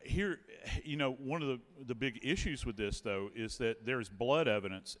 Here, one of the big issues with this, though, is that there's blood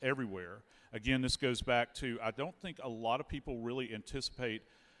evidence everywhere. Again, this goes back to, I don't think a lot of people really anticipate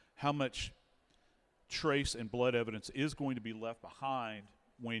how much trace and blood evidence is going to be left behind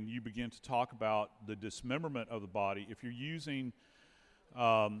when you begin to talk about the dismemberment of the body. If you're using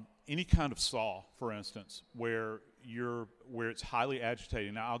any kind of saw, for instance, where it's highly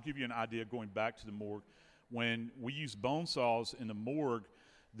agitating. Now, I'll give you an idea going back to the morgue. When we use bone saws in the morgue,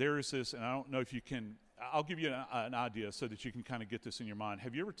 there is this, and I don't know if you can, I'll give you an idea so that you can kind of get this in your mind.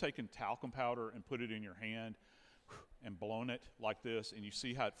 Have you ever taken talcum powder and put it in your hand and blown it like this, and you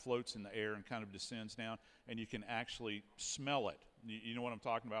see how it floats in the air and kind of descends down, and you can actually smell it? You know what I'm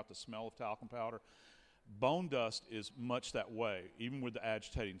talking about, the smell of talcum powder? Bone dust is much that way, even with the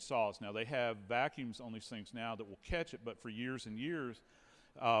agitating saws. Now, they have vacuums on these things now that will catch it, but for years and years,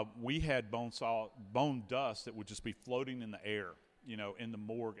 we had bone dust that would just be floating in the air, in the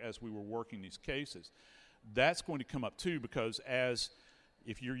morgue as we were working these cases. That's going to come up too, because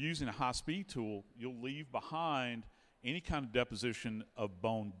if you're using a high-speed tool, you'll leave behind any kind of deposition of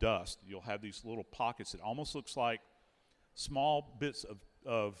bone dust. You'll have these little pockets. It almost looks like small bits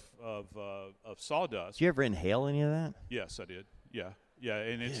of sawdust. Did you ever inhale any of that? Yes, I did. Yeah,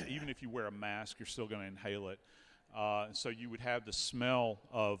 and it's even if you wear a mask, you're still going to inhale it. So you would have the smell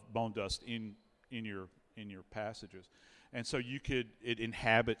of bone dust in your passages. And so it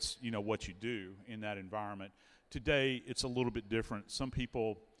inhabits, what you do in that environment. Today, it's a little bit different. Some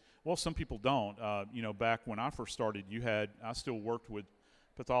people don't. Back when I first started, I still worked with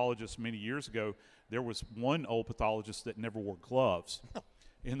pathologists many years ago. There was one old pathologist that never wore gloves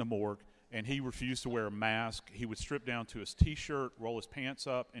in the morgue, and he refused to wear a mask. He would strip down to his T-shirt, roll his pants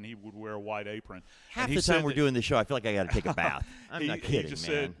up, and he would wear a white apron. Half the time we're doing the show, I feel like I got to take a bath. I'm not kidding, man.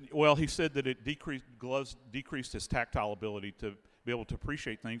 He said that gloves decreased his tactile ability to be able to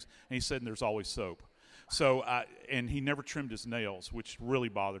appreciate things, and he said there's always soap. So, and he never trimmed his nails, which really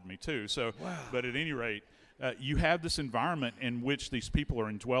bothered me too. So, wow. But at any rate, you have this environment in which these people are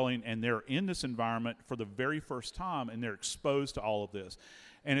indwelling, and they're in this environment for the very first time, and they're exposed to all of this.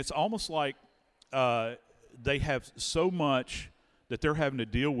 And it's almost like they have so much that they're having to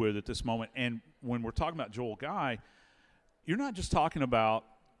deal with at this moment. And when we're talking about Joel Guy, you're not just talking about,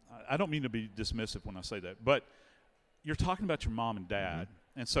 I don't mean to be dismissive when I say that, but you're talking about your mom and dad.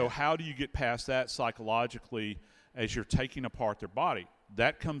 Mm-hmm. And so how do you get past that psychologically as you're taking apart their body?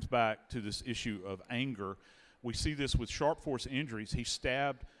 That comes back to this issue of anger. We see this with sharp force injuries. He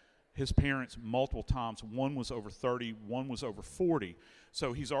stabbed his parents multiple times. One was over 30, one was over 40.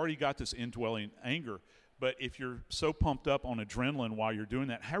 So he's already got this indwelling anger. But if you're so pumped up on adrenaline while you're doing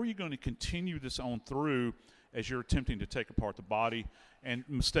that, how are you going to continue this on through as you're attempting to take apart the body? And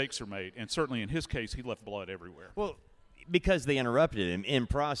mistakes are made. And certainly in his case, he left blood everywhere. Well, because they interrupted him in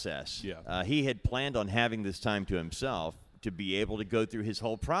process. Yeah. He had planned on having this time to himself to be able to go through his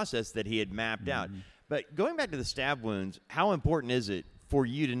whole process that he had mapped out. But going back to the stab wounds, how important is it for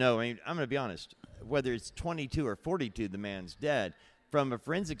you to know? I mean, I'm going to be honest, whether it's 22 or 42, the man's dead. From a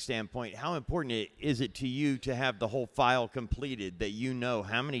forensic standpoint, how important is it to you to have the whole file completed, that you know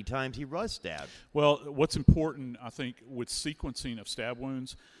how many times he was stabbed? Well, what's important, I think, with sequencing of stab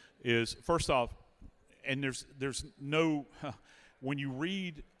wounds is, first off, and there's no, when you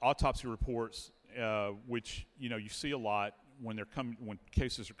read autopsy reports, which you see a lot when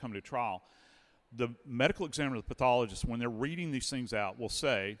cases are coming to trial, the medical examiner, the pathologist, when they're reading these things out, will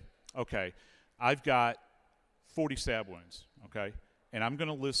say, okay, I've got 40 stab wounds, okay, and I'm going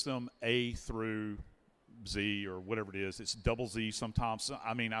to list them A through Z or whatever it is. It's double Z sometimes.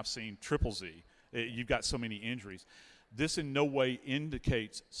 I mean, I've seen triple Z. You've got so many injuries. This in no way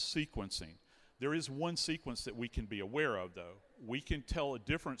indicates sequencing. There is one sequence that we can be aware of, though. We can tell a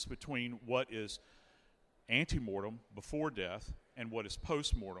difference between what is antemortem, before death, and what is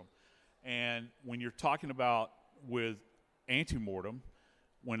postmortem. And when you're talking about with antemortem,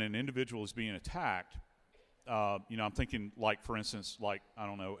 when an individual is being attacked, I'm thinking like, for instance, I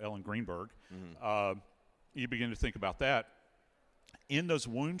don't know, Ellen Greenberg. Mm-hmm. You begin to think about that. In those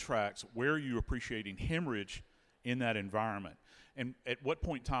wound tracks, where are you appreciating hemorrhage in that environment? And at what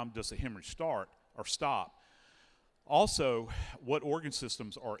point in time does the hemorrhage start or stop? Also, what organ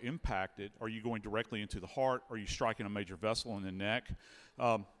systems are impacted? Are you going directly into the heart? Are you striking a major vessel in the neck?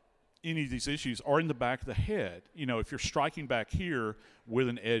 Any of these issues are in the back of the head. If you're striking back here with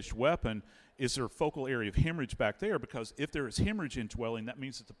an edged weapon, is there a focal area of hemorrhage back there? Because if there is hemorrhage indwelling, that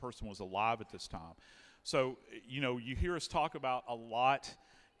means that the person was alive at this time. So, you hear us talk about a lot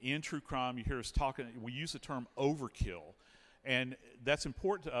in true crime. You hear us talking, we use the term overkill. And that's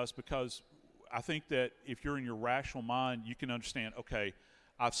important to us because I think that if you're in your rational mind, you can understand, okay,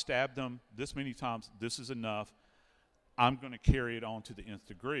 I've stabbed them this many times. This is enough. I'm going to carry it on to the nth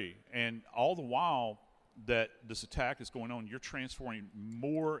degree. And all the while that this attack is going on, you're transferring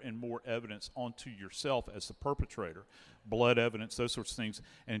more and more evidence onto yourself as the perpetrator, blood evidence, those sorts of things.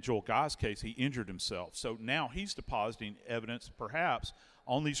 And in Joel Guy's case, he injured himself. So now he's depositing evidence, perhaps,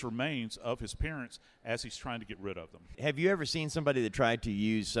 on these remains of his parents as he's trying to get rid of them. Have you ever seen somebody that tried to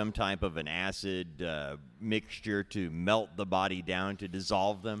use some type of an acid mixture to melt the body down, to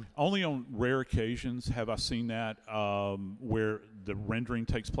dissolve them? Only on rare occasions have I seen that where the rendering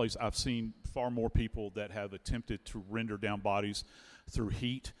takes place. I've seen far more people that have attempted to render down bodies through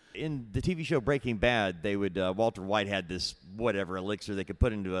heat. In the TV show Breaking Bad, they would Walter White had this whatever elixir they could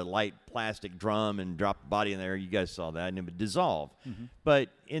put into a light plastic drum and drop the body in there. You guys saw that, and it would dissolve. Mm-hmm. But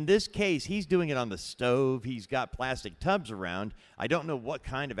in this case, he's doing it on the stove. He's got plastic tubs around. I don't know what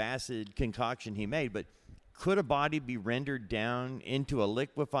kind of acid concoction he made, but could a body be rendered down into a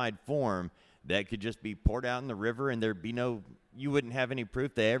liquefied form that could just be poured out in the river and there'd be you wouldn't have any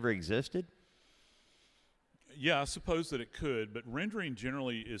proof they ever existed? Yeah, I suppose that it could, but rendering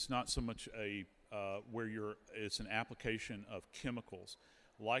generally is not so much it's an application of chemicals.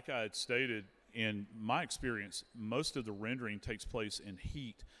 Like I had stated, in my experience, most of the rendering takes place in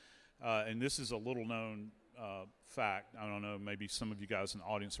heat, and this is a little-known fact. I don't know, maybe some of you guys in the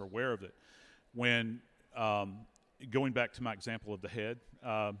audience are aware of it. When, going back to my example of the head,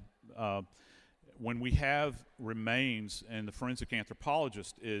 when we have remains and the forensic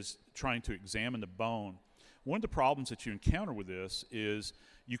anthropologist is trying to examine the bone, one of the problems that you encounter with this is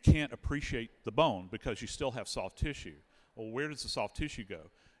you can't appreciate the bone because you still have soft tissue. Well, where does the soft tissue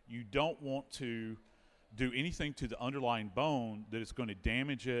go? You don't want to do anything to the underlying bone that is going to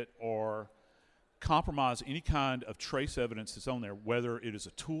damage it or compromise any kind of trace evidence that's on there, whether it is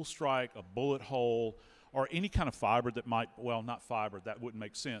a tool strike, a bullet hole, or any kind of fiber that might, well, not fiber, that wouldn't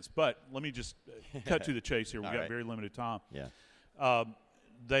make sense. But let me just cut to the chase here. We've got very limited time. Yeah.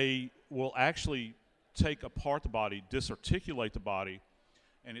 They will actually take apart the body, disarticulate the body,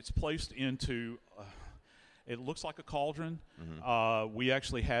 and it's placed into, it looks like a cauldron. Mm-hmm. We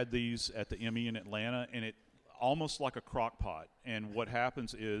actually had these at the ME in Atlanta, and it almost like a crock pot. And what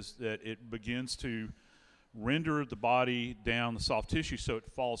happens is that it begins to render the body down, the soft tissue, so it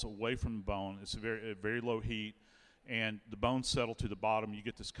falls away from the bone. It's a very low heat, and the bones settle to the bottom. You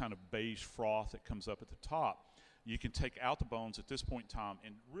get this kind of beige froth that comes up at the top. You can take out the bones at this point in time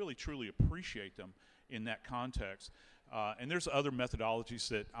and really truly appreciate them in that context. And there's other methodologies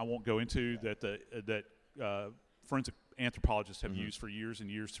that I won't go into that forensic anthropologists have used for years and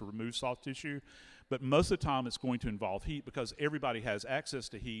years to remove soft tissue. But most of the time it's going to involve heat because everybody has access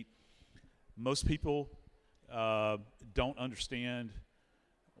to heat. Most people don't understand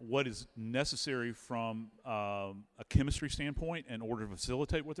what is necessary from a chemistry standpoint in order to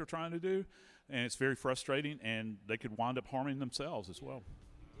facilitate what they're trying to do. And it's very frustrating, and they could wind up harming themselves as well.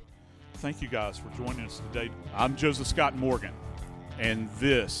 Thank you guys for joining us today. I'm Joseph Scott Morgan, and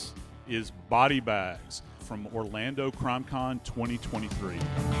this is Body Bags from Orlando CrimeCon 2023.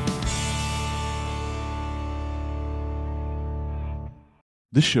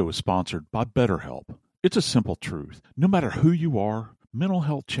 This show is sponsored by BetterHelp. It's a simple truth. No matter who you are, mental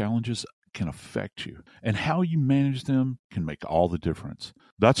health challenges can affect you, and how you manage them can make all the difference.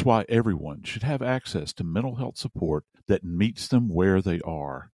 That's why everyone should have access to mental health support that meets them where they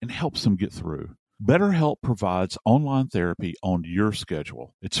are and helps them get through. BetterHelp provides online therapy on your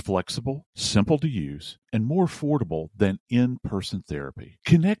schedule. It's flexible, simple to use, and more affordable than in-person therapy.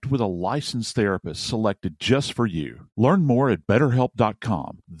 Connect with a licensed therapist selected just for you. Learn more at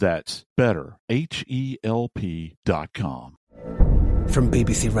BetterHelp.com. That's better, HELP.com. From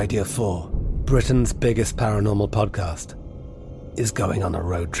BBC Radio 4, Britain's biggest paranormal podcast is going on a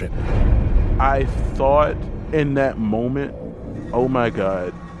road trip. I thought in that moment, oh my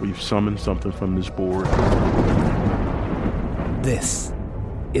God, we've summoned something from this board. This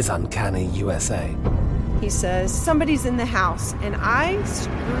is Uncanny USA. He says, somebody's in the house, and I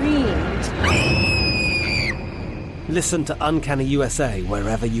screamed. Listen to Uncanny USA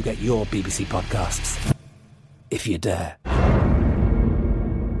wherever you get your BBC podcasts, if you dare.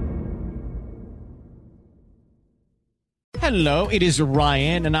 Hello, it is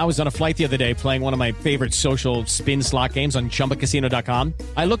Ryan, and I was on a flight the other day playing one of my favorite social spin slot games on ChumbaCasino.com.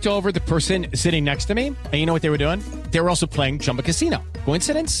 I looked over the person sitting next to me, and you know what they were doing? They were also playing Chumba Casino.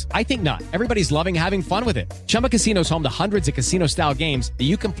 Coincidence? I think not. Everybody's loving having fun with it. Chumba Casino is home to hundreds of casino-style games that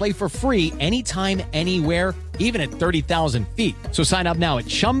you can play for free anytime, anywhere, even at 30,000 feet. So sign up now at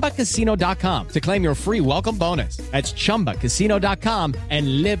ChumbaCasino.com to claim your free welcome bonus. That's ChumbaCasino.com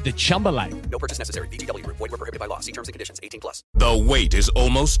and live the Chumba life. No purchase necessary. VGW. Void where prohibited by law. See terms and conditions. 18+. The wait is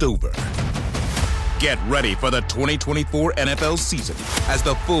almost over. Get ready for the 2024 NFL season as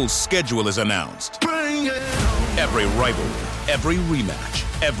the full schedule is announced. Every rivalry, every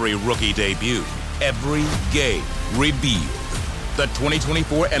rematch, every rookie debut, every game revealed. The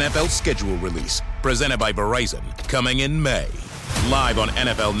 2024 NFL schedule release, presented by Verizon, coming in May. Live on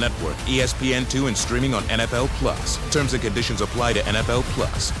NFL Network, ESPN2, and streaming on NFL Plus. Terms and conditions apply to NFL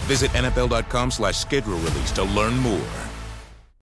Plus. Visit NFL.com/schedule release to learn more.